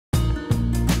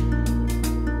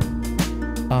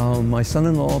My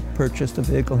son-in-law purchased a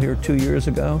vehicle here 2 years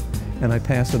ago, and I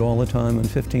pass it all the time on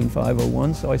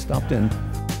 15501, so I stopped in.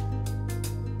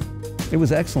 It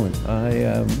was excellent.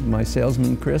 My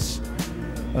salesman, Chris,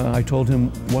 I told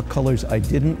him what colors I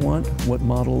didn't want, what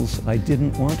models I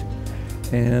didn't want,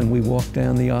 and we walked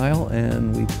down the aisle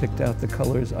and we picked out the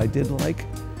colors I did like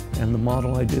and the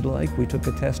model I did like. We took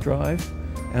a test drive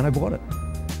and I bought it.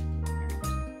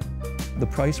 The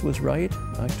price was right.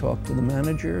 I talked to the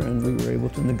manager and we were able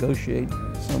to negotiate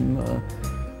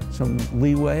some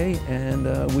leeway, and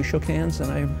we shook hands,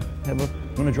 and I'm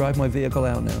going to drive my vehicle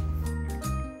out now.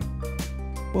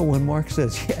 Well, when Mark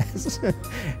says yes,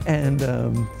 and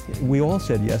we all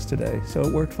said yes today, so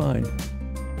it worked fine.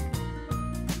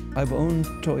 I've owned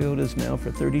Toyotas now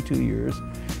for 32 years,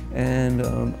 and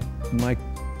my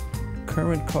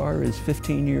current car is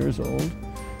 15 years old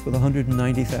with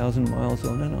 190,000 miles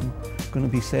on it. I'm going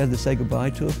to be sad to say goodbye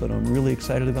to it, but I'm really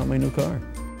excited about my new car.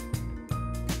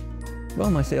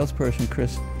 Well, my salesperson,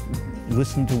 Chris,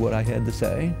 listened to what I had to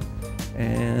say,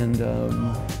 and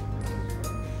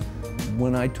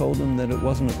when I told him that it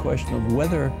wasn't a question of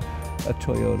whether a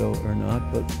Toyota or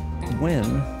not, but when,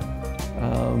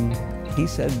 he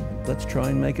said, let's try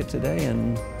and make it today,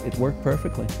 and it worked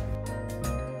perfectly.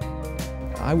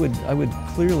 I would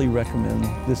clearly recommend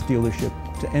this dealership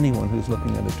to anyone who's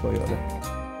looking at a Toyota.